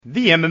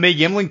The MMA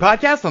Gambling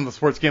Podcast on the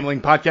Sports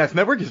Gambling Podcast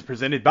Network is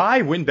presented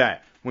by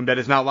WynnBET. WynnBET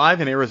is now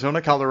live in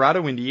Arizona,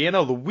 Colorado,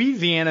 Indiana,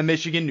 Louisiana,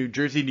 Michigan, New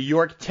Jersey, New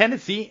York,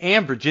 Tennessee,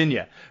 and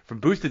Virginia. From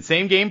boosted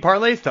same-game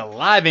parlays to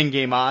live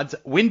in-game odds,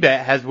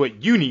 WynnBET has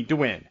what you need to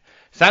win.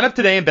 Sign up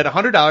today and bet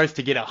 $100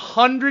 to get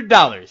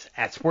 $100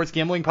 at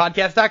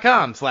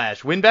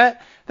sportsgamblingpodcast.com/WynnBET.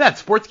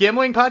 That's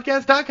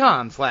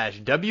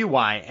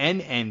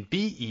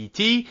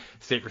sportsgamblingpodcast.com/WYNNBET.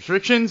 State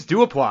restrictions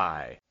do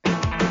apply.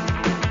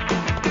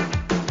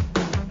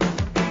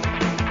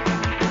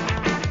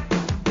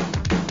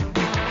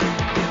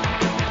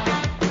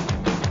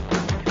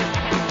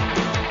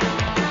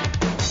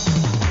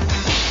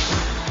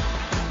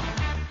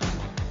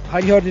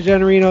 Howdy ho,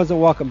 degenerinos,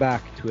 and welcome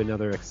back to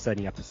another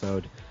exciting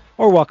episode,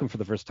 or welcome for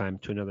the first time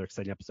to another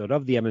exciting episode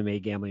of the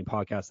MMA Gambling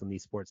Podcast on the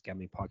Sports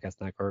Gambling Podcast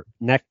Network,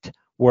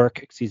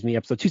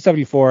 episode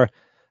 274.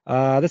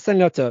 This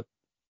sending out to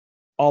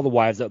all the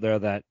wives out there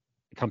that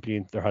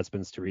accompany their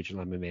husbands to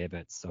regional MMA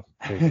events. So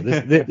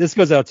this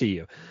goes out to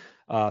you.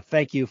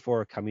 Thank you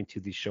for coming to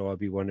the show. I'll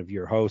be one of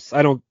your hosts.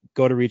 I don't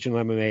go to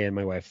regional MMA, and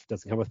my wife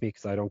doesn't come with me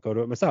because I don't go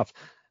to it myself.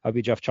 I'll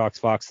be Jeff Chalks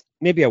Fox.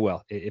 Maybe I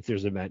will if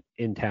there's an event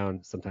in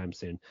town sometime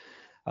soon.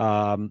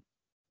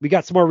 We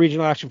got some more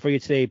regional action for you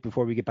today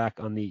before we get back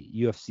on the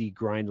UFC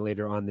grind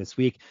later on this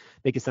week.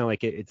 Make it sound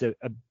like it's a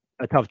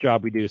tough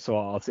job we do, so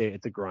I'll say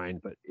it's a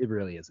grind, but it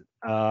really isn't.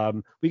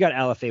 We got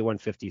LFA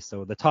 150,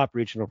 so the top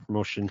regional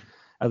promotion,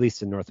 at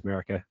least in North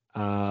America,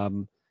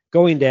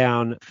 going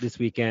down this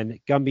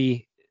weekend.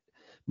 Gumby,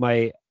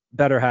 my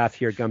better half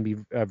here,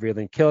 Gumby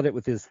Vreeland, killed it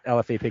with his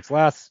LFA picks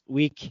last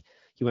week.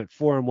 He went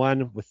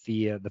 4-1 with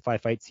the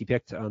 5 fights he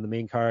picked on the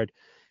main card,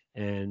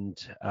 and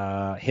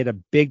hit a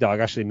big dog.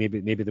 Actually,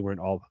 maybe they weren't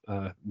all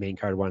main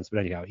card ones, but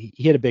anyhow, he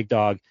hit a big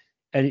dog,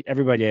 and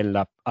everybody ended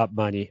up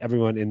money.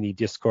 Everyone in the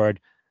Discord,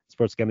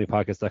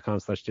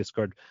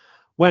 sportsgamblingpodcast.com/Discord,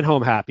 went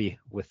home happy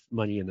with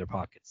money in their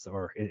pockets,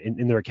 or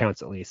in their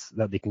accounts at least,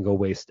 that they can go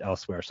waste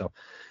elsewhere. So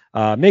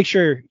make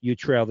sure you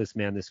trail this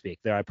man this week.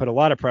 There, I put a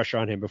lot of pressure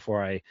on him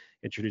before I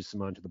introduced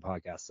him onto the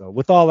podcast. So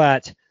with all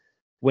that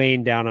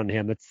weighing down on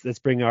him, let's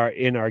bring our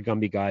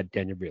Gumby god,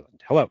 Daniel Vreeland.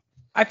 Hello.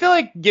 I feel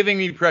like giving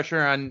me pressure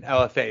on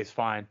LFA is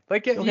fine.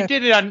 Like okay. you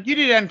did it on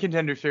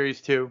Contender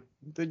Series too.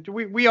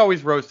 We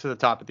always rose to the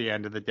top at the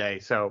end of the day.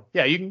 So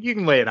yeah, you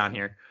can lay it on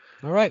here.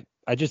 All right,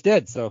 I just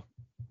did. So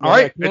all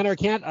right, can or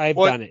can't, I've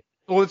done it.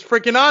 Well, it's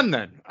freaking on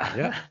then.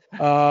 Yeah.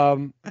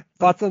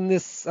 Thoughts on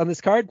this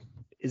card?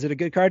 Is it a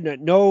good card?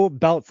 No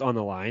belts on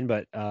the line,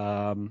 but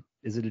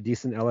is it a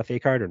decent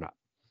LFA card or not?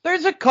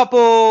 There's a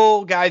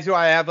couple guys who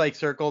I have like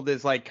circled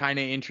as like kind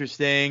of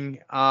interesting.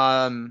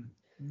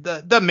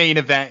 The main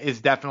event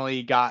is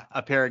definitely got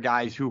a pair of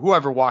guys who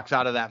whoever walks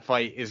out of that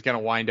fight is going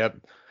to wind up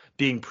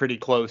being pretty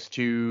close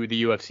to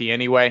the UFC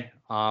anyway.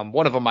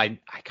 One of them I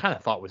kind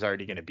of thought was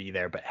already going to be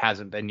there, but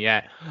hasn't been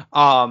yet.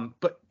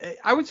 But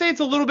I would say it's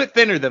a little bit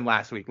thinner than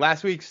last week.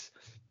 Last week's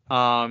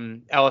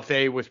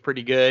LFA was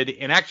pretty good.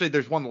 And actually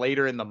there's one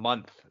later in the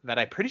month that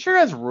I'm pretty sure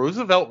has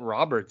Roosevelt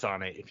Roberts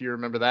on it, if you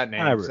remember that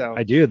name.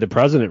 I do. The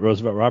president,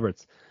 Roosevelt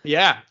Roberts.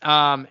 Yeah.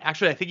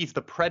 Actually, I think he's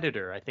the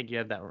Predator. I think you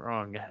had that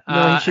wrong.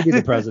 No, he should be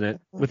the president.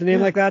 With a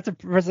name like that, it's a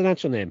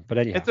presidential name. But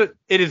anyhow.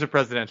 It is a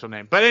presidential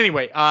name. But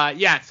anyway,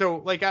 yeah. So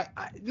like,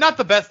 not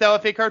the best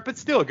LFA card, but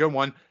still a good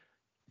one.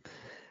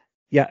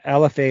 Yeah,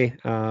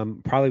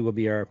 LFA probably will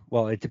be our.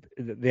 Well,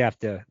 they have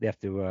to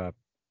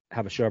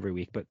have a show every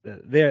week, but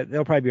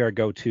they'll probably be our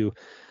go-to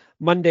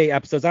Monday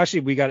episodes.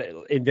 Actually, we got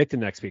Invicta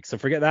next week, so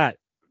forget that.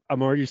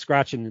 I'm already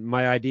scratching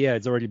my idea.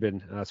 It's already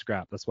been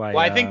scrapped. That's why.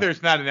 Well, I think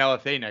there's not an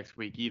LFA next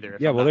week either.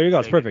 Yeah, well, there you go.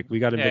 It's perfect. We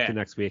got Invicta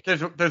next week.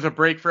 There's a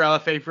break for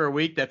LFA for a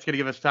week. That's going to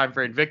give us time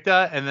for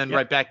Invicta, and then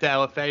right back to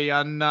LFA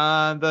on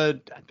I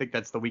think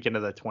that's the weekend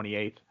of the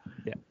 28th.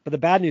 Yeah, but the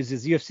bad news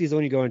is UFC is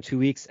only going 2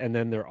 weeks, and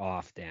then they're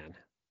off, Dan.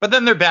 But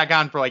then they're back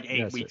on for like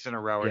 8 weeks in a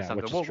row or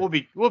something.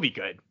 We'll be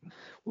good.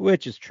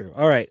 Which is true.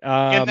 All right.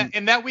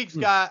 And that week's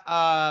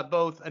got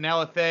both an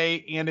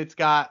LFA and it's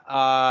got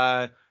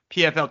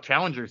PFL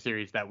Challenger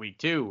Series that week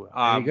too.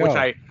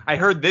 Which I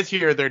heard this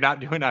year they're not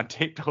doing on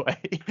tape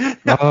delay.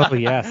 Oh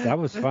yes, that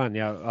was fun.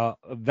 Yeah.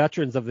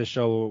 Veterans of the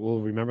show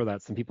will remember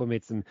that. Some people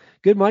made some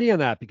good money on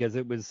that because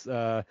it was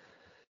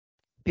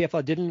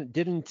PFL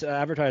didn't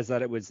advertise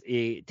that it was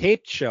a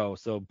taped show,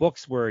 so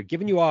books were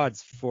giving you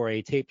odds for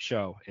a taped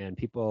show, and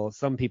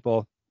some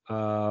people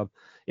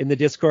in the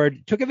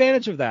Discord took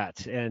advantage of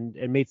that and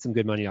made some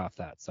good money off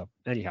that. So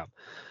anyhow,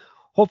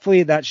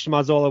 hopefully that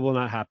schmazzola will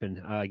not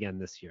happen again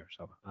this year.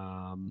 So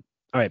all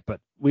right, but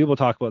we will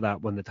talk about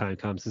that when the time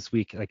comes. This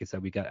week, like I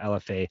said, we got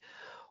LFA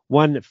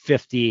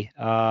 150.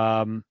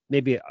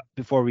 Maybe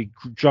before we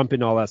jump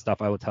into all that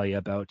stuff, I will tell you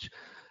about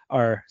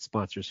our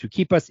sponsors who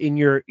keep us in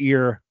your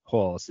ear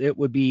holes. It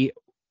would be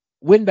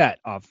WynnBET,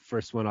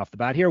 first one off the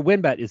bat here.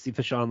 WynnBET is the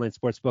official online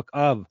sportsbook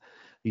of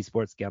the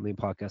Sports Gambling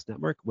Podcast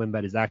Network.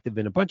 WynnBET is active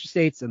in a bunch of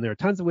states, and there are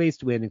tons of ways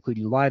to win,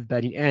 including live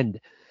betting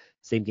and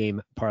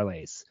same-game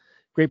parlays.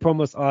 Great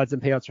promos, odds,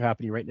 and payouts are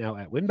happening right now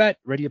at WynnBET.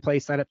 Ready to play?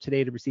 Sign up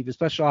today to receive a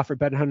special offer.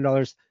 Bet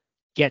 $100,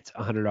 get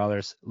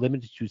 $100,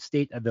 limited to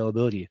state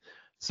availability.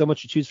 So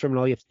much to choose from, and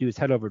all you have to do is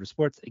head over to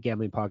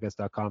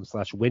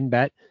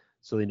sportsgamblingpodcast.com/winbet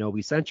so they know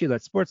we sent you.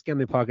 That's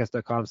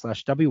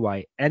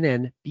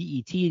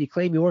sportsgamblingpodcast.com/WYNNBET to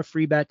claim your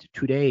free bet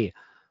today.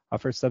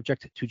 Offer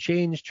subject to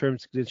change.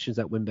 Terms and conditions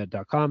at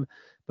winbet.com.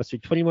 Must be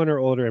 21 or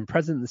older and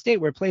present in the state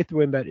where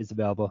playthrough WinBet is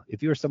available.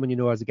 If you or someone you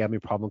know has a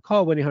gambling problem,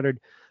 call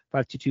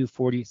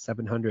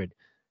 1-800-522-4700.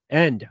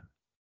 And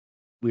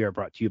we are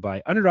brought to you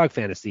by Underdog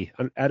Fantasy.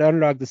 At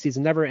Underdog, the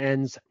season never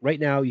ends. Right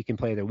now, you can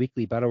play their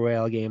weekly Battle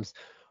Royale games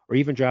or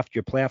even draft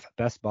your playoff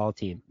best ball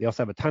team. They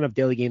also have a ton of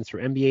daily games for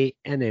NBA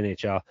and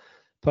NHL.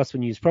 Plus,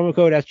 when you use promo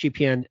code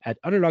SGPN at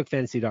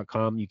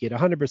underdogfantasy.com, you get a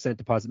 100%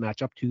 deposit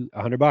match up to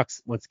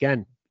 $100. Once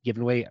again,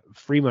 giving away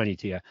free money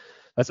to you.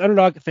 That's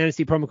Underdog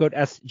Fantasy, promo code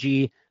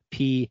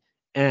SGPN.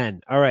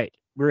 All right,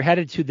 we're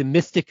headed to the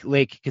Mystic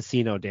Lake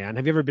Casino, Dan.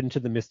 Have you ever been to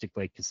the Mystic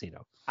Lake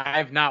Casino? I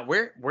have not.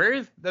 Where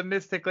is the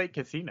Mystic Lake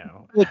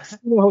Casino? The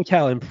Casino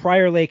Hotel in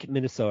Prior Lake,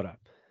 Minnesota.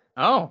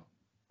 Oh,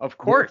 of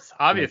course.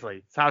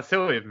 Obviously. It's how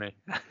silly of me.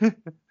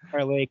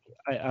 Prior Lake.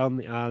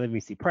 Let me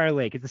see. Prior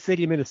Lake. It's a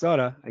city of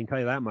Minnesota. I can tell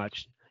you that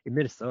much. In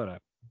Minnesota.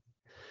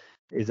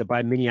 Is it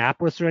by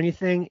Minneapolis or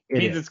anything? It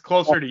means it's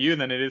closer to you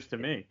than it is to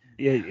me.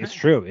 It's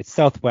true. It's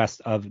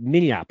southwest of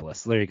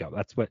Minneapolis. There you go.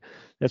 That's where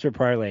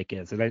Prior Lake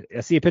is. And I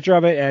see a picture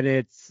of it, and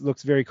it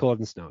looks very cold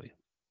and snowy.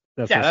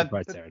 That's no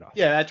surprise there at all.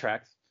 Yeah, that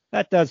tracks.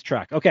 That does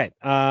track. Okay.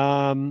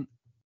 It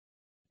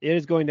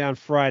is going down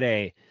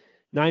Friday,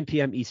 9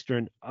 p.m.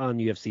 Eastern on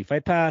UFC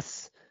Fight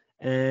Pass.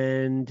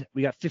 And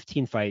we got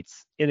 15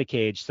 fights in a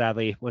cage,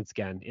 sadly, once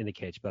again, in a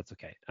cage, but that's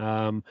okay.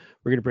 We're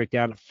going to break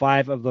down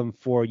 5 of them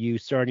for you,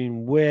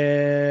 starting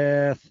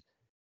with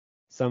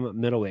some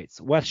middleweights.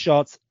 Wes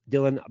Schultz,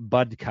 Dylan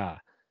Budka.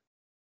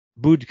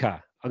 I'm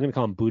going to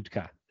call him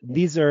Budka.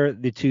 These are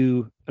the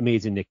 2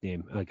 amazing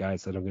nickname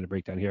guys that I'm going to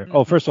break down here.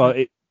 Oh, first of all,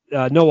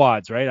 no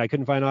odds, right? I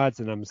couldn't find odds,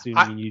 and I'm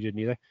assuming you didn't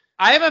either.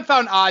 I haven't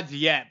found odds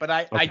yet, but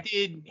I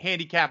did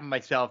handicap them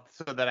myself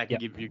so that I can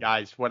give you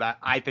guys what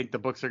I think the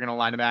books are going to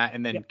line them at,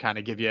 and then kind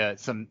of give you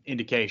some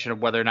indication of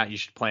whether or not you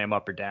should play them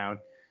up or down.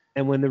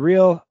 And when the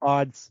real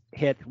odds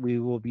hit, we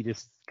will be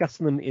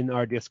discussing them in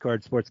our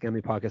Discord,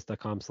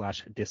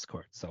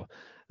 sportsgamblingpodcast.com/Discord. So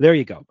there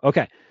you go.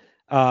 Okay.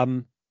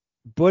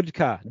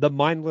 Budka, the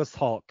Mindless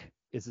Hulk,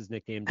 is his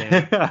nickname,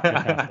 Dan.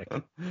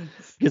 Fantastic.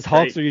 Because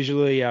Hulks are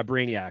usually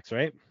Brainiacs,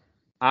 right?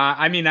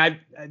 I mean,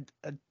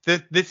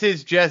 this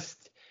is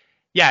just,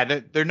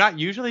 they're not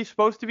usually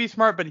supposed to be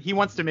smart, but he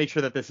wants to make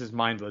sure that this is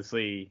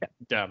mindlessly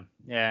dumb.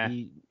 Yeah.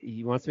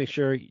 He wants to make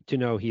sure to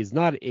know he's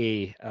not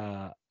a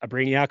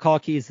Brainiac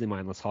Hulk. He's the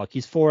Mindless Hulk.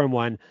 He's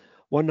 4-1,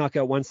 1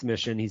 knockout, 1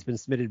 submission. He's been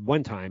submitted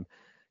 1 time.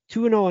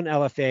 2-0 in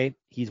LFA.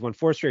 He's won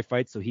 4 straight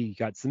fights, so he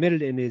got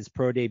submitted in his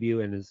pro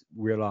debut and has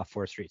reeled off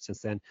 4 straight since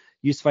then.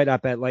 Used to fight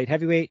up at light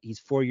heavyweight. He's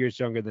 4 years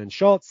younger than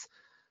Schultz.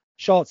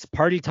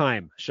 Party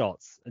Time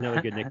Schultz,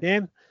 another good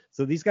nickname.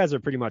 So these guys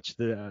are pretty much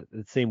the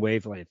same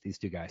wavelength, these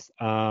 2 guys.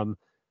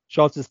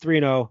 Schultz is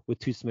 3-0 with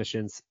 2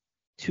 submissions.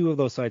 2 of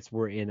those fights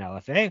were in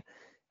LFA.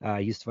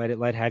 Used to fight at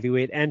light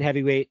heavyweight and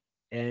heavyweight,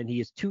 and he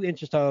is 2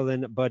 inches taller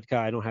than Budka.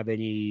 I don't have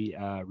any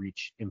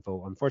reach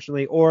info,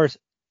 unfortunately, or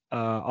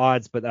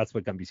odds, but that's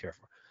what Gumby's here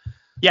for.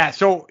 Yeah,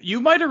 so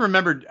you might have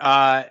remembered,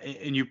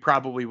 and you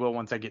probably will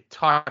once I get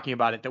talking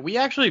about it, that we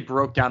actually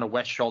broke down a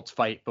Wes Schultz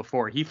fight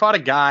before. He fought a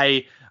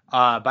guy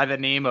by the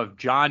name of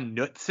John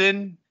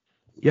Knutson.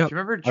 Yeah, do you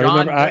remember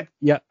John? I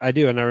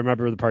do, and I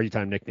remember the Party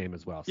Time nickname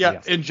as well. So yeah,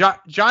 yes. And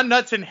John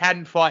Knutson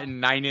hadn't fought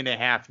in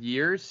 9.5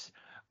 years,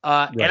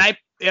 right.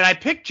 and I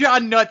picked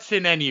John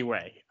Knutson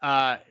anyway.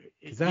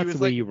 That's the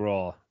way you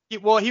roll. He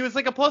was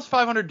like a plus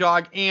 500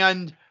 dog,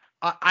 and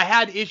I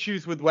had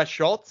issues with Wes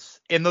Schultz,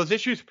 and those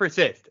issues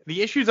persist.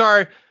 The issues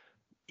are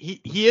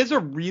he is a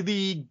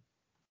really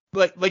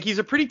like he's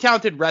a pretty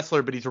talented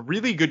wrestler, but he's a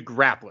really good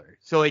grappler.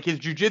 So like his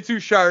jiu-jitsu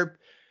sharp.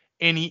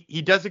 And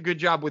he does a good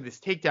job with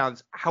his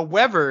takedowns.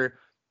 However,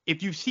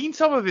 if you've seen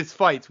some of his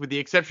fights, with the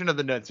exception of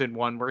the Knudsen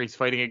one, where he's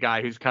fighting a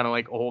guy who's kind of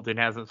like old and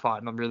hasn't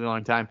fought in a really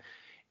long time,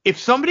 if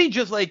somebody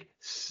just like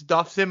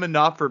stuffs him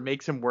enough or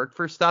makes him work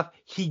for stuff,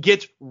 he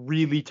gets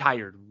really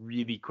tired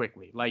really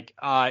quickly. Like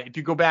if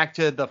you go back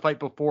to the fight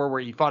before where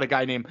he fought a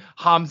guy named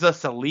Hamza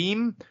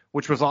Salim,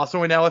 which was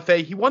also in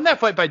LFA, he won that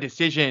fight by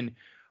decision,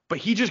 but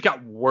he just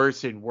got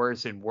worse and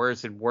worse and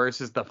worse and worse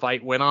as the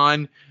fight went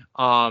on.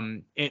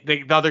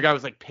 The other guy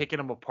was like picking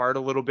him apart a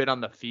little bit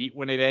on the feet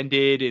when it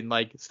ended and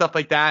like stuff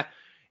like that.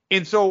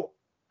 And so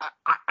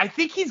I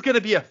think he's going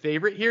to be a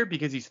favorite here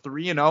because he's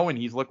 3-0 and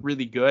he's looked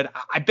really good.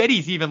 I bet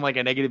he's even like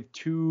a negative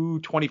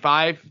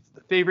 225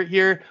 favorite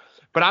here.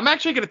 But I'm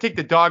actually going to take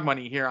the dog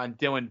money here on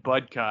Dylan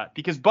Budka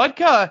because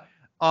Budka,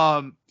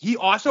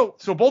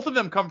 so both of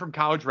them come from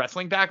college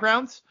wrestling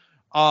backgrounds.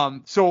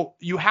 So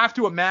you have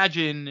to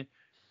imagine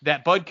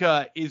that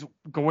Budka is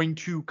going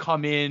to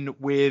come in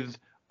with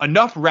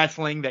enough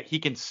wrestling that he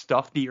can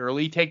stuff the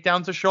early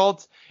takedowns of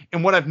Schultz.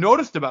 And what I've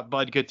noticed about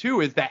Budka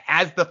too is that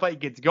as the fight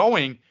gets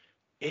going,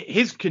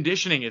 his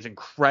conditioning is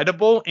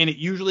incredible, and it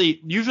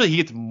usually he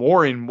gets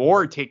more and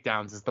more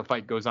takedowns as the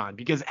fight goes on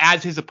because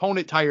as his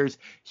opponent tires,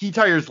 he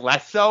tires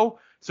less so.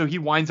 So he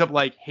winds up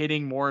like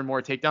hitting more and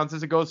more takedowns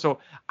as it goes. So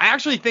I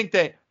actually think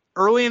that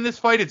early in this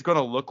fight, it's going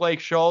to look like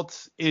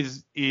Schultz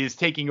is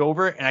taking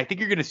over. And I think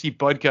you're going to see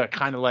Budka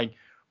kind of like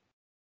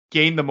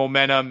gain the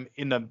momentum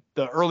in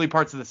the early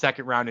parts of the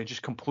second round and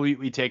just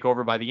completely take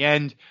over by the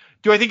end.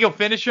 Do I think he'll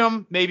finish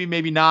him? Maybe,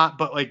 maybe not.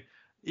 But like,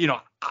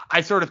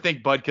 I sort of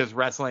think Budka's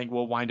wrestling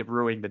will wind up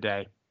ruining the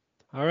day.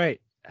 All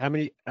right. How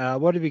many,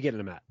 what are we getting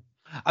him at?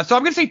 So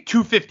I'm going to say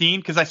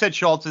 215 because I said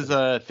Schultz is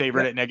a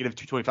favorite at negative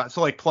 225.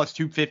 So like plus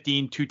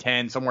 215,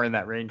 210, somewhere in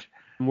that range.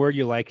 Where do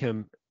you like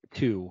him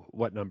to?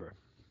 What number?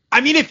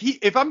 I mean,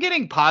 if I'm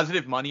getting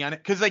positive money on it,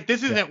 because like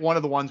this isn't one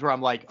of the ones where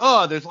I'm like,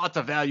 oh, there's lots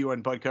of value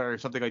in Budka or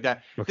something like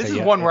that. Okay, this is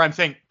one where I'm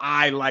saying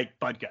I like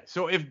Budka.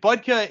 So if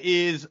Budka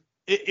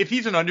if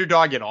he's an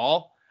underdog at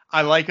all,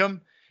 I like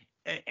him.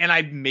 And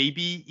I'd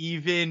maybe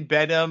even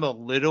bet him a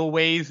little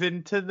ways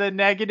into the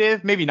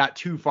negative, maybe not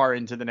too far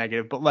into the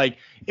negative, but like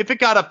if it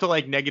got up to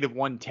like negative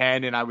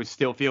 110 and I was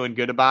still feeling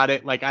good about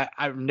it, like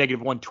I'm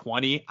negative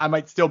 120, I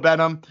might still bet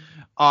him.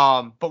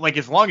 But like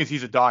as long as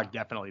he's a dog,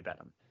 definitely bet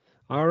him.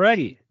 All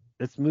righty.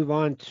 Let's move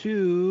on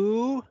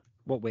to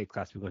what weight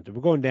class we're going to.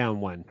 We're going down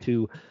one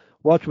to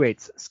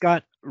welterweights.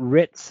 Scott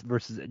Ritz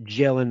versus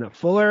Jalen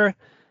Fuller.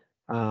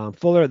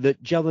 The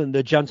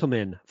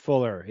gentleman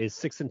Fuller is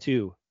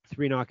 6-2.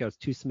 3 knockouts,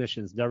 2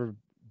 submissions, never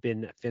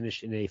been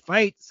finished in a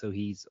fight, so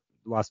he's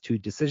lost 2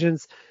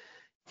 decisions.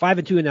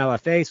 5-2 in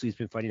LFA, so he's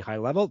been fighting high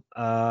level.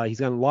 He's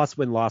got a loss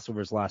over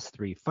his last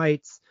 3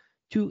 fights.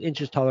 2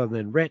 inches taller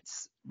than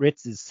Ritz.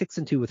 Ritz is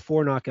 6-2 with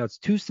 4 knockouts,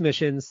 2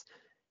 submissions,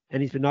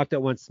 and he's been knocked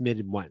out once,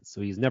 submitted once,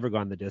 so he's never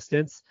gone the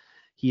distance.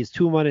 He is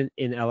 2-1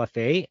 in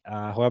LFA.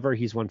 However,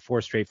 he's won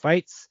 4 straight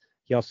fights.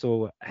 He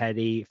also had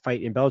a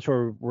fight in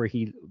Bellator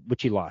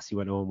which he lost. He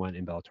went 0-1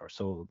 in Bellator.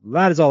 So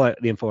that is all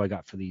the info I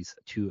got for these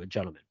 2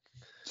 gentlemen.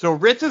 So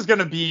Ritz is going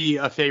to be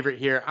a favorite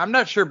here. I'm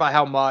not sure by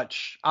how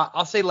much.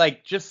 I'll say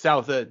like just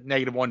south of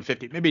negative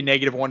 150, maybe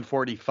negative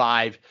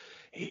 145.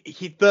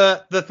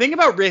 The thing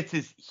about Ritz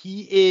is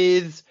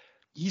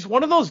he's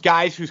one of those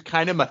guys who's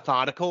kind of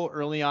methodical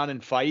early on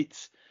in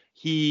fights.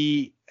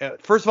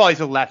 First of all,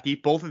 he's a lefty.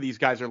 Both of these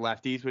guys are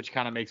lefties, which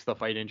kind of makes the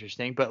fight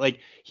interesting. But like,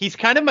 he's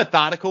kind of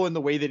methodical in the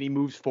way that he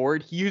moves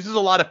forward. He uses a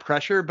lot of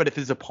pressure, but if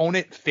his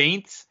opponent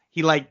feints,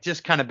 he like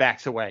just kind of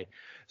backs away.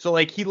 So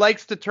like, he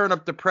likes to turn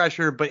up the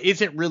pressure, but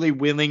isn't really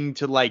willing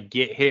to like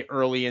get hit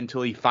early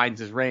until he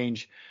finds his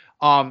range.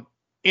 And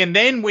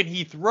then when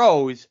he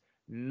throws,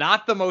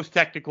 not the most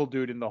technical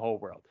dude in the whole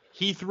world.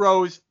 He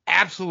throws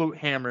absolute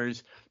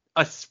hammers.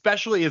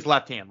 Especially his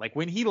left hand. Like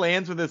when he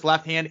lands with his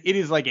left hand, it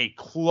is like a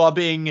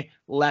clubbing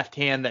left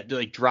hand that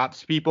like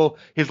drops people.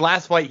 His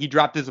last fight, he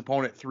dropped his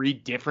opponent 3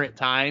 different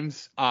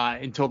times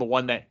until the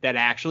one that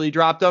actually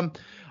dropped him.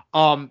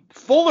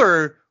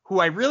 Fuller, who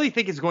I really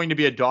think is going to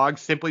be a dog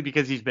simply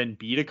because he's been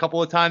beat a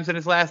couple of times in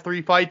his last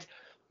 3 fights.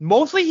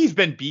 Mostly he's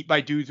been beat by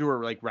dudes who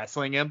are like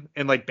wrestling him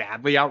and like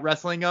badly out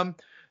wrestling him.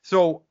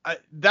 So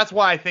that's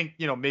why I think,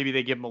 maybe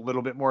they give him a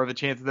little bit more of a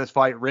chance in this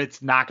fight.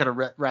 Ritz not going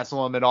to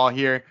wrestle him at all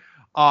here.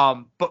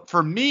 But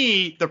for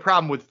me, the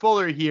problem with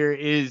Fuller here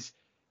is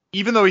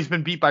even though he's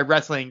been beat by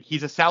wrestling,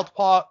 he's a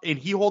southpaw and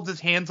he holds his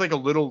hands like a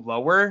little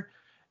lower.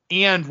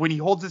 And when he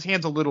holds his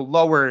hands a little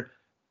lower,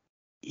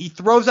 he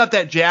throws out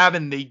that jab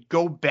and they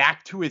go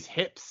back to his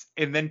hips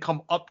and then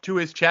come up to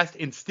his chest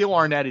and still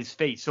aren't at his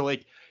face. So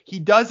like he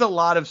does a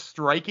lot of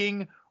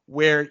striking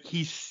where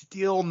he's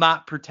still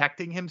not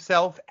protecting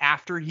himself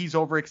after he's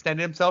overextended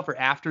himself or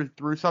after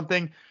through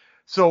something.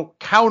 So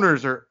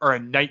counters are a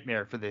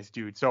nightmare for this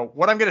dude. So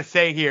what I'm going to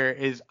say here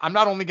is I'm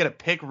not only going to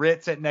pick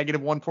Ritz at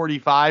negative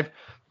 145,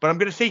 but I'm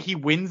going to say he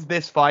wins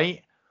this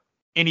fight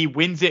and he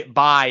wins it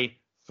by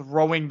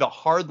throwing the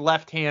hard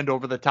left hand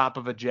over the top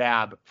of a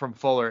jab from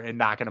Fuller and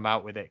knocking him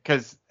out with it.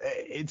 Because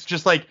it's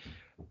just like,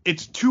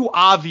 it's too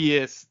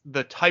obvious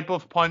the type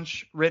of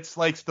punch Ritz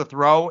likes to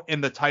throw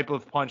and the type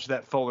of punch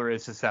that Fuller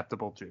is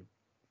susceptible to.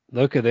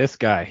 Look at this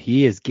guy.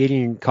 He is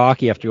getting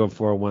cocky after going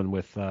 4-1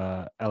 with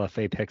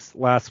LFA picks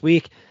last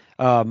week.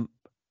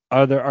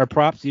 Are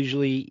props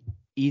usually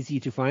easy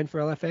to find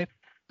for LFA?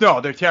 No,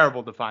 they're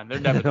terrible to find.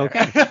 They're never there.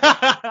 Okay.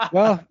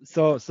 Well,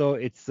 so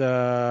it's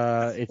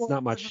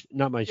not much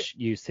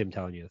use him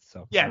telling you.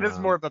 So yeah, this is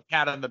more of a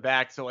pat on the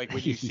back. So like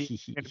when you see,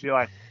 you're gonna be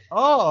like,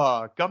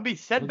 oh, Gumby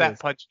said that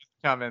punch is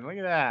coming. Look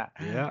at that.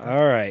 Yeah.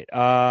 All right.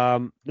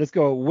 Let's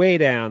go way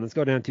down. Let's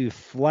go down to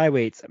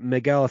flyweights.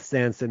 Miguel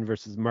Sanson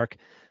versus Mark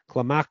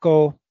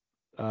Climaco.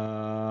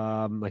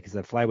 Like I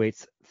said,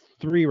 flyweights,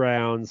 3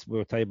 rounds.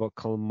 We'll tell you about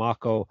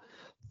Climaco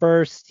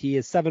first. He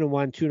is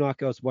 7-1, 2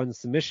 knockouts, 1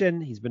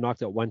 submission. He's been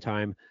knocked out 1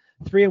 time.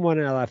 3-1 in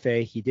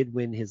LFA. He did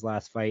win his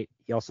last fight.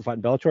 He also fought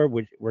in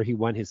Bellator, where he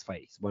won his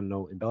fight. He's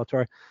 1-0 in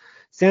Bellator.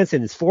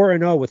 Sanson is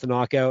 4-0 with a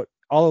knockout.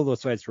 All of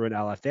those fights were in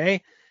LFA.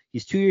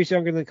 He's 2 years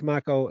younger than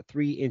Climaco,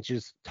 3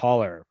 inches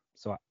taller.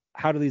 So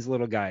how do these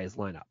little guys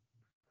line up?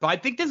 So I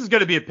think this is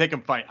going to be a pick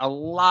 'em fight. A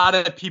lot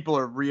of people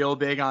are real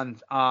big on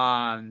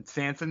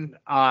Sanson.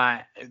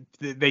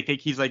 They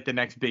think he's like the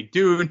next big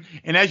dude.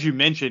 And as you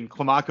mentioned,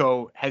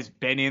 Climaco has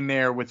been in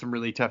there with some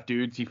really tough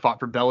dudes. He fought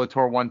for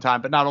Bellator one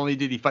time, but not only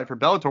did he fight for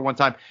Bellator one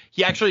time,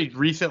 he actually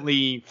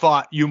recently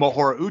fought Yuma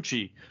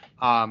Horiguchi,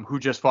 who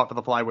just fought for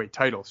the flyweight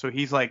title. So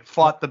he's like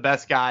fought the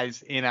best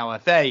guys in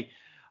LFA.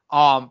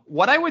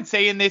 What I would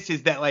say in this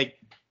is that like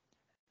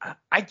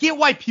I get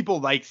why people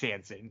like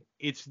Sanson.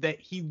 It's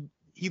that he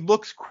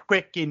looks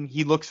quick and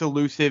he looks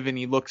elusive and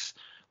he looks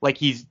like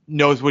he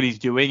knows what he's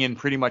doing in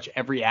pretty much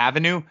every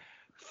avenue.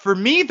 For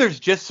me, there's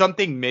just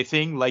something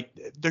missing. Like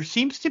there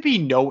seems to be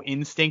no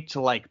instinct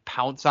to like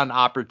pounce on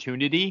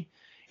opportunity.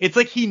 It's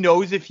like he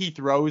knows if he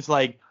throws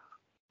like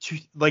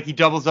he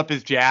doubles up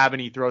his jab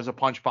and he throws a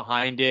punch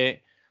behind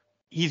it,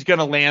 he's going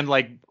to land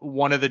like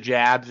one of the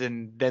jabs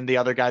and then the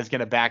other guy's going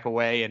to back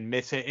away and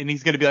miss it. And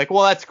he's going to be like,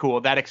 well, that's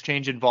cool. That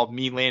exchange involved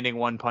me landing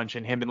one punch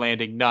and him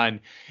landing none.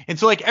 And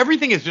so like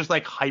everything is just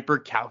like hyper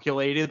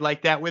calculated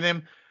like that with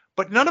him.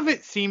 But none of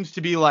it seems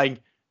to be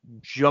like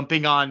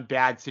jumping on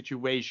bad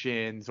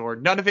situations, or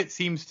none of it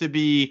seems to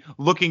be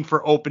looking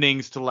for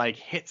openings to like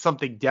hit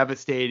something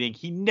devastating.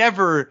 He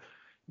never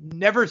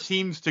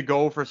seems to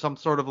go for some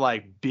sort of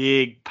like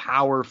big,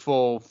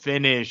 powerful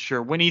finish,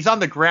 or when he's on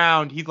the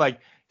ground, he's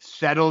like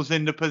settles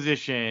into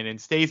position and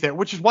stays there,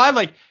 which is why,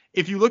 like,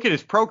 if you look at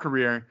his pro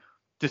career,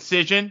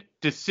 decision,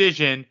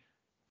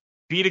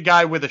 beat a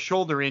guy with a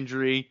shoulder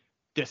injury,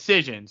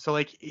 decision. So,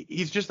 like,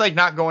 he's just, like,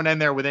 not going in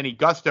there with any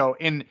gusto.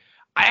 And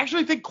I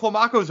actually think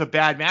Climaco is a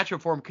bad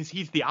matchup for him because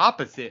he's the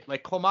opposite.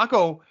 Like,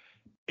 Climaco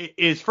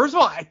is, first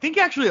of all, I think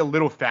actually a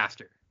little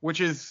faster,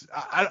 which is,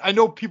 I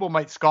know people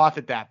might scoff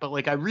at that, but,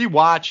 like, I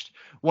rewatched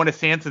one of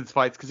Sanson's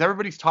fights because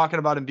everybody's talking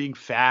about him being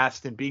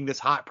fast and being this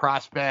hot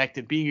prospect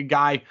and being a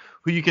guy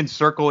who you can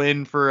circle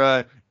in for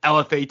a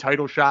LFA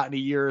title shot in a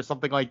year or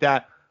something like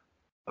that.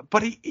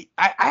 But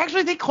I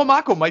actually think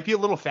Climaco might be a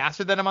little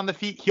faster than him on the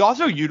feet. He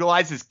also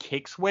utilizes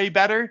kicks way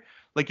better.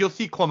 Like you'll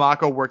see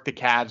Climaco work the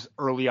calves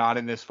early on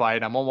in this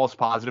fight. I'm almost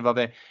positive of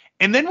it.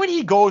 And then when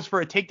he goes for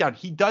a takedown,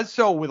 he does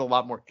so with a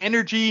lot more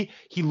energy.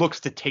 He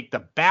looks to take the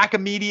back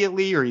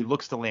immediately, or he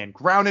looks to land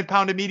ground and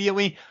pound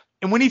immediately.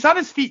 And when he's on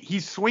his feet,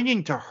 he's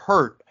swinging to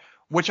hurt,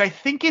 which I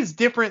think is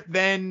different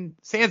than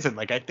Sanson.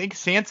 Like, I think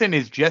Sanson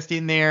is just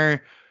in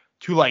there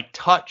to, like,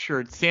 touch,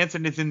 or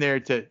Sanson is in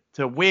there to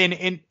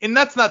win. And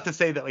that's not to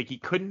say that, like, he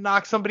couldn't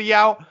knock somebody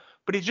out,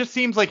 but it just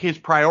seems like his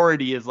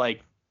priority is,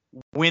 like,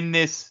 win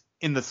this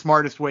in the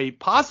smartest way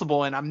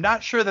possible. And I'm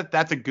not sure that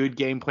that's a good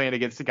game plan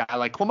against a guy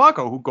like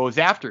Climaco who goes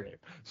after it.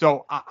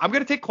 So I'm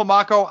going to take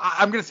Climaco.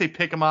 I'm going to say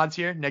pick him odds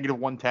here,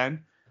 -110.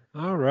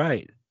 All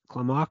right.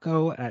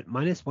 Climaco at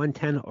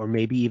 -110, or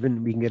maybe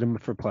even we can get him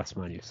for plus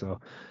money, so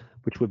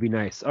which would be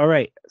nice. All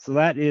right, so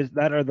are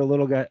the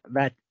little guys.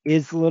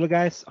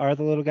 Those are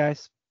the little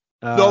guys.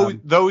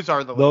 Those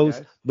are the little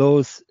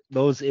guys.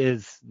 Those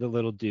is the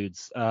little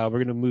dudes. We're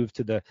gonna move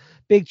to the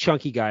big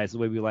chunky guys the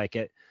way we like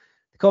it.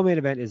 The co-main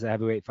event is a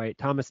heavyweight fight: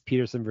 Thomas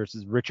Peterson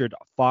versus Richard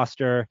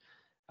Foster.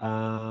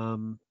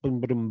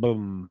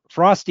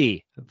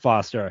 Frosty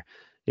Foster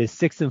is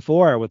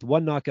 6-4 with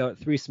 1 knockout,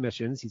 3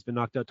 submissions. He's been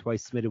knocked out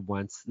twice, submitted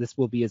once. This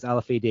will be his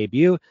LFA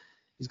debut.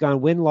 He's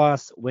gone win,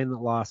 loss, win,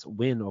 loss,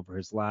 win over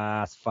his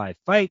last 5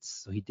 fights.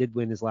 So he did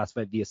win his last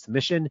fight via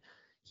submission.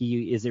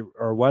 He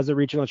was a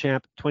regional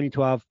champ,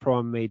 2012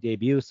 Pro MMA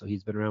debut. So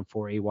he's been around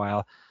for a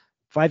while.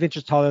 5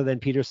 inches taller than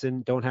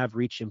Peterson. Don't have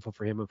reach info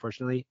for him,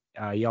 unfortunately.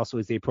 He also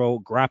is a pro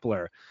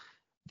grappler.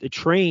 The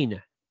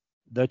train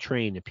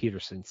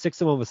Peterson,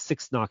 6-1 with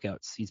 6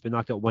 knockouts. He's been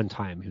knocked out 1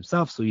 time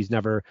himself, so he's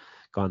never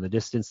gone the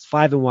distance.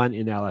 5-1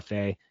 in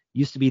LFA.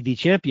 Used to be the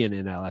champion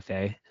in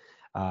LFA.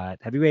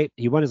 Heavyweight,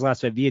 he won his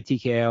last fight via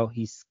TKO.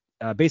 He's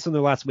based on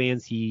their last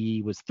weigh-ins,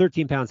 he was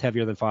 13 pounds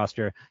heavier than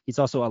Foster. He's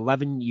also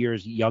 11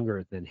 years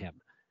younger than him.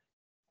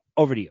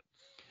 Over to you.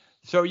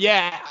 So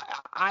yeah,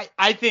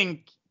 I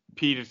think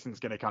Peterson's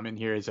going to come in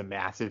here as a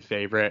massive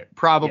favorite,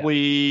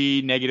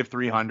 probably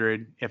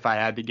 -300 if I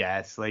had to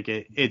guess. Like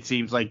it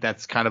seems like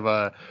that's kind of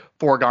a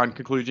foregone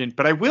conclusion.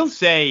 But I will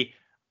say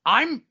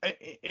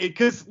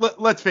because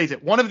let's face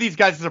it, one of these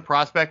guys is a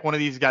prospect, one of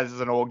these guys is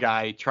an old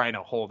guy trying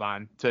to hold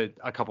on to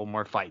a couple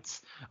more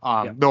fights.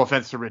 No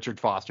offense to Richard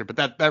Foster,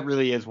 but that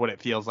really is what it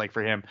feels like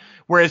for him.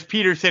 Whereas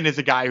Peterson is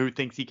a guy who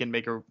thinks he can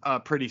make a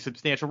pretty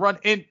substantial run,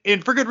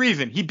 and for good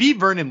reason. He beat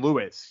Vernon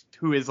Lewis,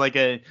 who is like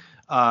a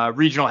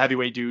regional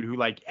heavyweight dude who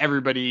like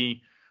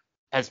everybody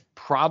has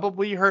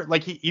probably heard.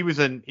 Like he was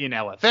in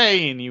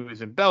LFA and he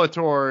was in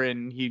Bellator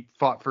and he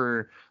fought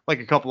for like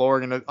a couple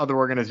of other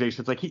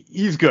organizations. Like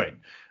he's good.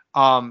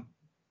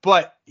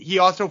 But he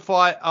also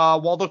fought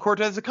Waldo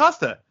Cortez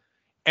Acosta,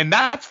 and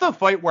that's the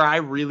fight where I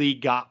really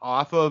got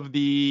off of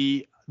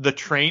the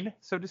train,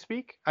 so to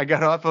speak. I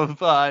got off of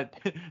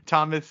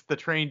Thomas the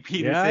Train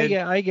Peterson.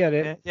 Yeah, I get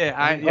it.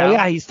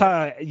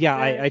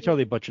 I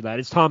totally butchered that.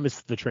 It's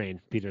Thomas the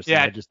Train Peterson.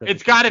 Yeah,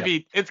 it's got to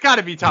be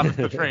Thomas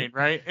the Train,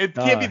 right? It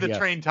can't be the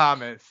Train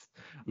Thomas.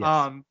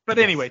 Yes. But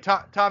anyway,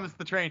 Thomas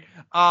the Train.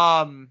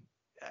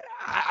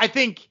 I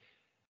think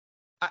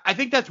I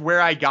think that's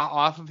where I got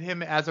off of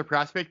him as a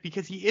prospect,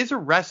 because he is a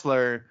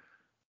wrestler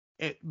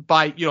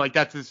by, like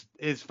that's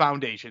his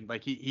foundation.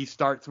 Like he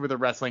starts with a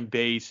wrestling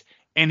base,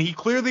 and he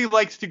clearly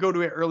likes to go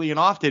to it early and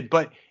often.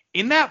 But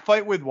in that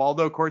fight with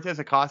Waldo Cortez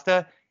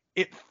Acosta,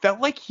 it felt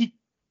like he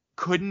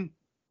couldn't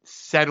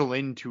settle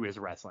into his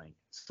wrestling.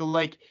 So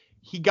like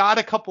he got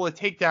a couple of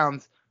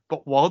takedowns,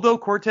 but Waldo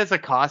Cortez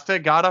Acosta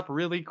got up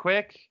really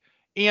quick.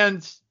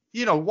 And,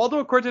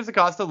 Waldo Cortez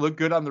Acosta looked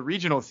good on the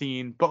regional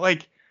scene, but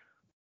like,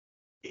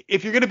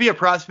 if you're going to be a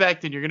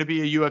prospect and you're going to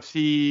be a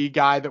UFC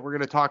guy that we're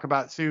going to talk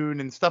about soon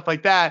and stuff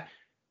like that,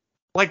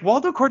 like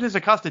Waldo Cortez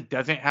Acosta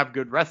doesn't have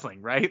good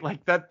wrestling, right?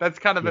 Like that's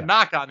kind of a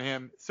knock on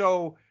him.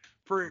 So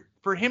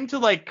for him to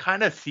like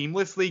kind of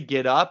seamlessly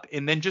get up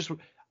and then just,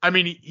 I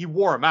mean, he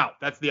wore him out.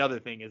 That's the other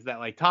thing, is that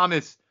like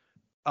Thomas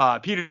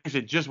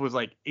Peterson just was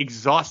like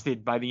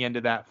exhausted by the end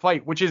of that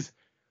fight, which is,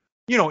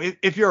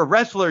 if you're a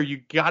wrestler,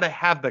 you got to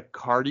have the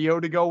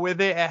cardio to go with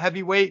it at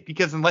heavyweight,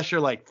 because unless you're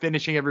like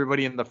finishing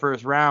everybody in the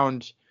first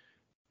round,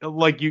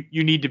 like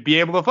you need to be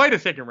able to fight a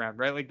second round,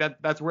 right? Like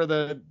that's where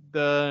the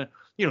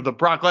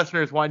Brock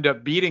Lesnar's wind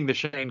up beating the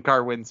Shane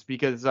Carwins,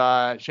 because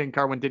Shane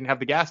Carwin didn't have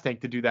the gas tank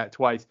to do that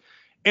twice.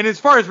 And as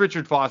far as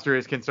Richard Foster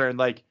is concerned,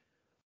 like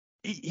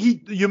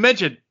you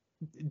mentioned,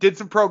 did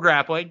some pro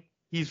grappling.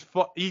 He's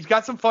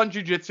got some fun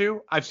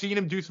jiu-jitsu. I've seen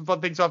him do some fun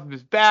things off of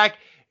his back.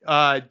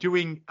 I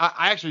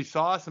actually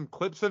saw some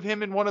clips of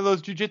him in one of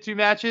those jiu-jitsu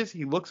matches.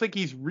 He looks like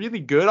he's really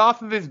good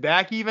off of his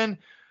back even,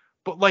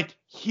 but like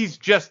he's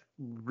just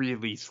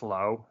really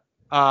slow.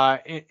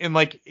 And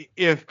like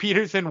if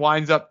Peterson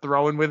winds up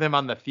throwing with him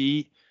on the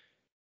feet,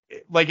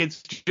 like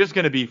it's just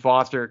going to be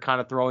Foster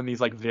kind of throwing these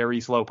like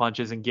very slow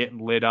punches and getting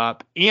lit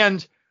up.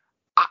 And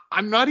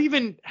I'm not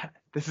even,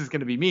 this is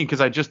going to be mean,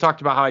 because I just talked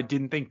about how I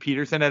didn't think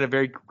Peterson had a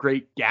very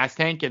great gas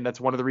tank, and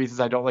that's one of the reasons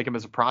I don't like him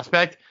as a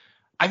prospect.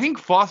 I think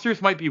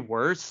Foster's might be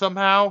worse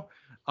somehow,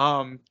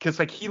 because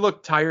like he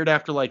looked tired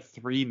after like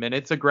 3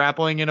 minutes of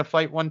grappling in a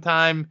fight one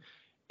time.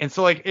 And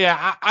so like,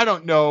 yeah, I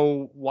don't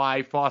know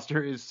why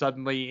Foster is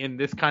suddenly in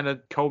this kind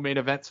of co-main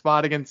event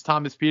spot against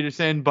Thomas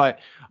Peterson, but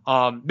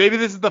maybe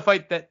this is the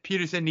fight that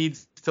Peterson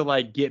needs to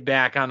like get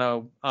back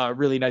on a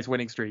really nice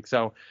winning streak.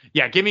 So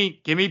yeah, give me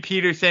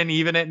Peterson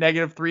even at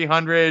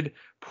 -300,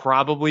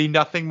 probably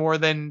nothing more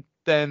than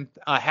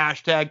a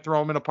hashtag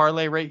throw him in a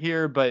parlay right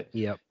here, but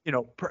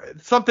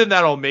something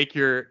that'll make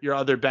your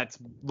other bets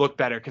look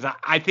better, because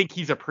I think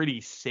he's a pretty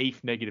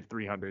safe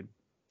 -300.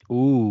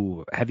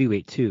 Ooh,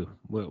 heavyweight too.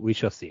 We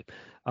shall see.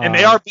 And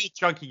they are big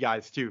chunky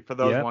guys too, for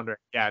those wondering.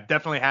 Yeah,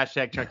 definitely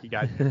hashtag chunky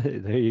guys.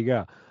 There you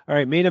go. All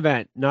right, main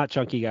event, not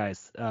chunky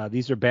guys.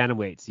 These are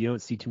bantamweights. You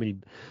don't see too many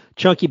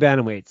chunky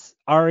bantamweights.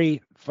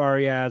 Ari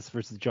Farias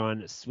versus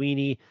John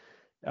Sweeney.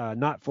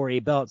 Not for a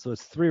belt, so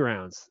it's 3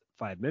 rounds,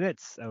 5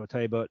 minutes. I will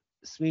tell you about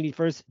Sweeney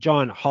first.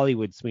 John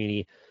Hollywood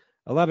Sweeney,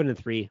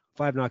 11-3,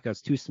 5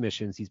 knockouts, 2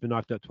 submissions. He's been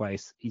knocked out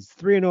twice. He's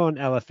 3-0 in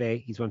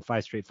LFA. He's won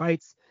 5 straight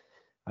fights.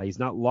 He's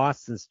not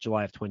lost since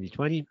July of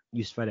 2020.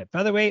 Used to fight at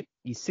featherweight.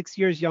 He's 6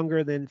 years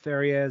younger than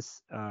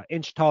Farias,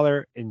 inch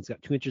taller, and he's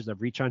got 2 inches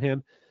of reach on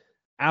him.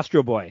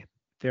 Astro Boy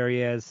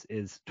Farias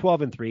is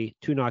 12-3,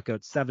 2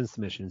 knockouts, 7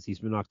 submissions. He's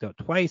been knocked out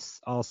twice.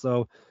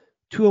 Also,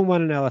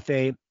 2-1 in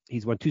LFA.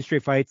 He's won 2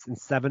 straight fights and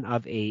 7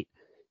 of 8.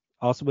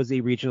 Also was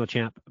a regional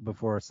champ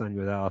before signing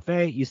with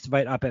LFA. Used to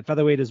fight up at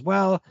featherweight as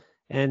well,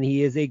 and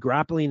he is a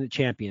grappling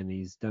champion.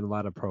 He's done a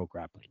lot of pro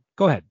grappling.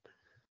 Go ahead.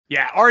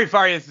 Yeah, Ari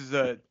Farias is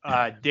a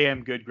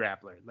damn good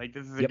grappler. Like,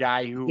 this is a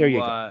guy who,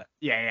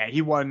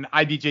 he won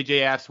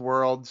IBJJF's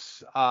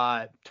Worlds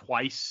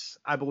twice,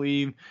 I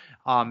believe.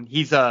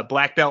 He's a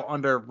black belt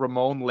under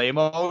Ramon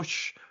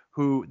Lemos,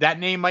 who, that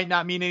name might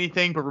not mean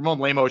anything, but Ramon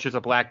Lemos is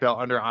a black belt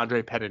under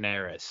Andre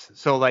Pederneiras.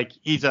 So, like,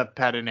 he's a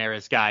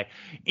Pederneiras guy.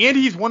 And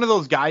he's one of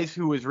those guys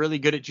who is really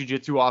good at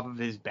jiu-jitsu off of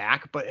his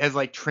back, but has,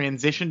 like,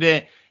 transitioned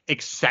it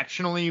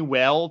exceptionally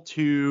well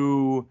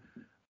to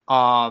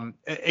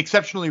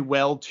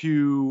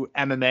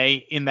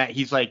MMA, in that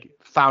he's like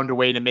found a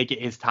way to make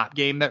it his top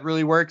game that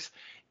really works.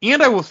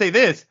 And I will say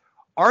this,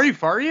 Ari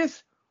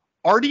Farias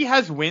already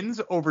has wins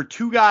over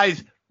 2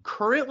 guys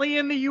currently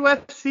in the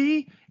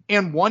UFC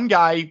and 1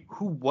 guy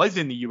who was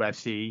in the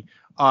UFC.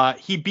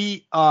 He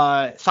beat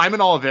Simon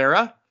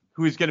Oliveira,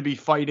 who is going to be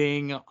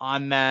fighting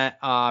on that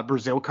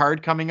Brazil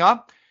card coming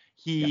up.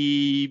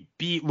 He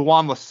beat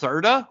Luan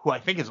Lacerda, who I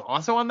think is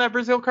also on that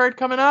Brazil card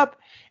coming up.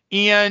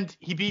 And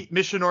he beat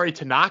Mishinori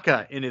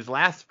Tanaka in his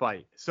last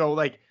fight. So,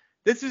 like,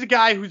 this is a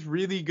guy who's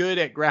really good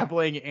at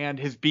grappling and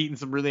has beaten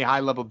some really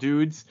high-level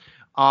dudes.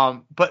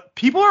 But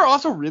people are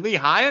also really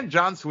high on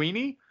John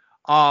Sweeney.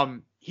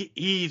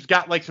 He's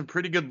got, like, some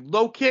pretty good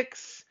low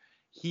kicks.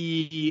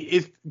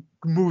 He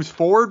moves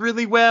forward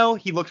really well.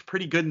 He looks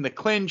pretty good in the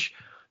clinch.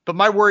 But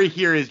my worry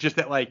here is just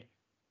that, like,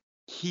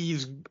 he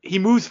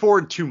moves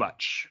forward too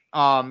much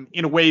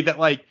in a way that,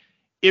 like,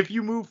 if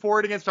you move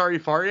forward against Ari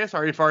Farias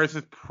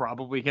is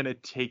probably going to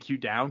take you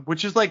down,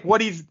 which is like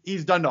what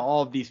he's done to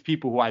all of these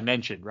people who I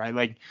mentioned, right?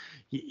 Like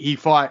he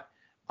fought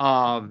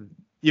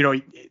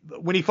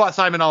when he fought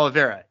Simon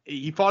Oliveira,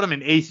 he fought him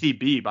in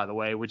ACB, by the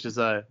way, which is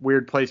a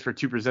weird place for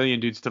two Brazilian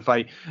dudes to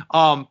fight.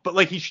 But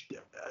like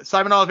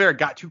Simon Oliveira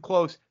got too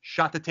close,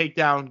 shot the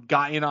takedown,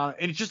 got in on,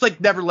 and it just like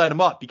never let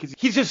him up because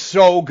he's just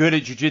so good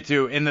at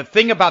jiu-jitsu. And the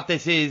thing about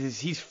this is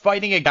he's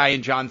fighting a guy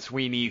in John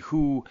Sweeney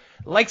who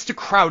likes to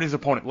crowd his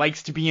opponent,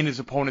 likes to be in his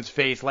opponent's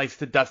face, likes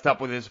to dust up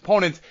with his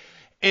opponents.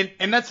 And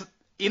that's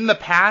in the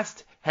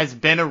past has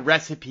been a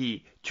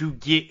recipe to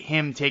get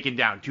him taken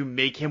down, to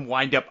make him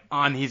wind up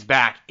on his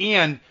back.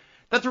 And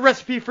that's a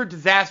recipe for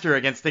disaster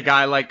against a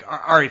guy like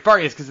Ari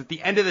Farias, because at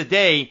the end of the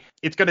day,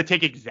 it's going to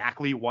take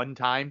exactly one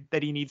time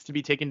that he needs to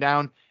be taken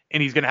down,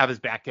 and he's going to have his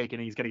back taken,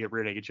 and he's going to get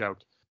rear naked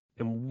choked.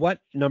 And what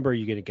number are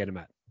you going to get him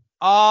at?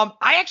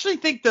 I actually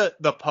think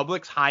the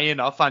public's high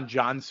enough on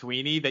John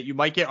Sweeney that you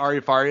might get Ari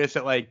Farias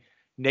at like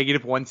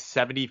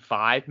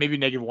 -175, maybe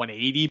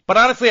 -180. But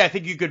honestly, I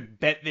think you could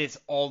bet this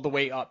all the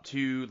way up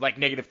to like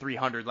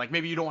 -300. Like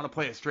maybe you don't want to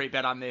play a straight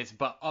bet on this,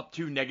 but up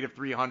to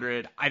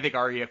 -300, I think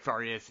Ari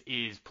Farias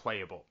is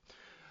playable.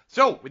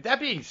 So, with that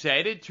being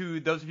said, to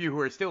those of you who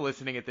are still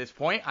listening at this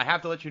point, I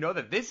have to let you know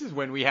that this is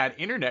when we had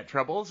internet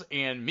troubles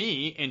and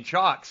me and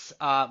Chalks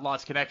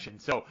lost connection.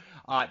 So,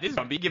 this is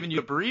going to be giving you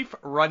a brief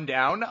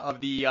rundown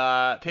of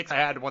the picks I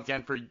had once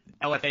again for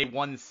LFA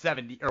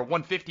 170 or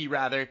 150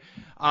 rather.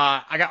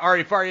 I got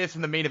Ari Farias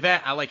in the main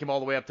event. I like him all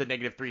the way up to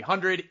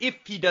 -300. If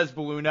he does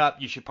balloon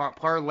up, you should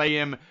parlay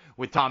him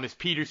with Thomas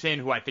Peterson,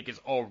 who I think is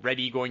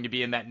already going to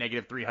be in that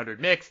 -300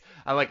 mix.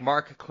 I like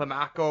Mark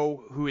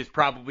Climaco, who is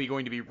probably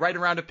going to be right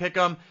around a pick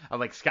 'em. I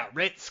like Scott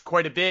Ritz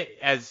quite a bit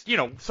as,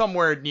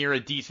 somewhere near a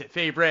decent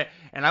favorite.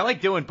 And I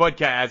like Dylan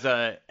Budka as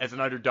an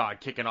underdog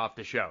kicking off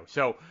the show.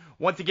 So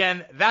once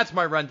again, that's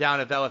my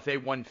rundown of LFA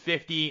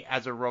 150.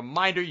 As a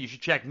reminder, you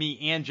should check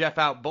me and Jeff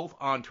out both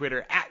on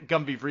Twitter at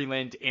Gumby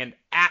Freeland and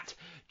at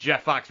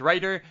Jeff Fox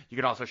Writer. You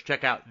can also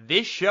check out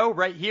this show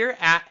right here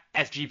at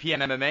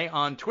SGPN MMA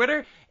on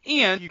Twitter.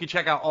 And you can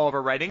check out all of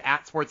our writing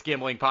at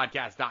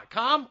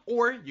sportsgamblingpodcast.com,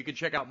 or you can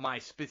check out my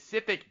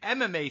specific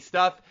MMA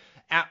stuff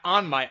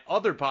on my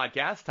other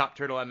podcast, Top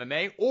Turtle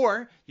MMA,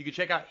 or you can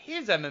check out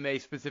his MMA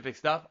specific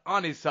stuff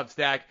on his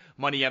Substack,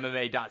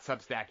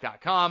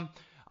 moneymma.substack.com.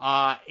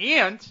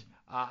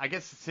 I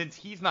guess since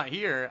he's not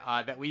here,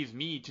 that leaves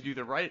me to do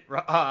the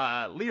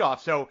lead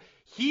off. So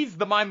he's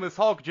the mindless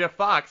Hulk, Jeff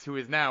Fox, who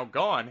is now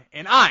gone,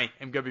 and I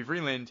am Gubby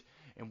Freeland,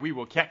 and we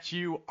will catch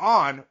you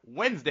on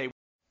Wednesday.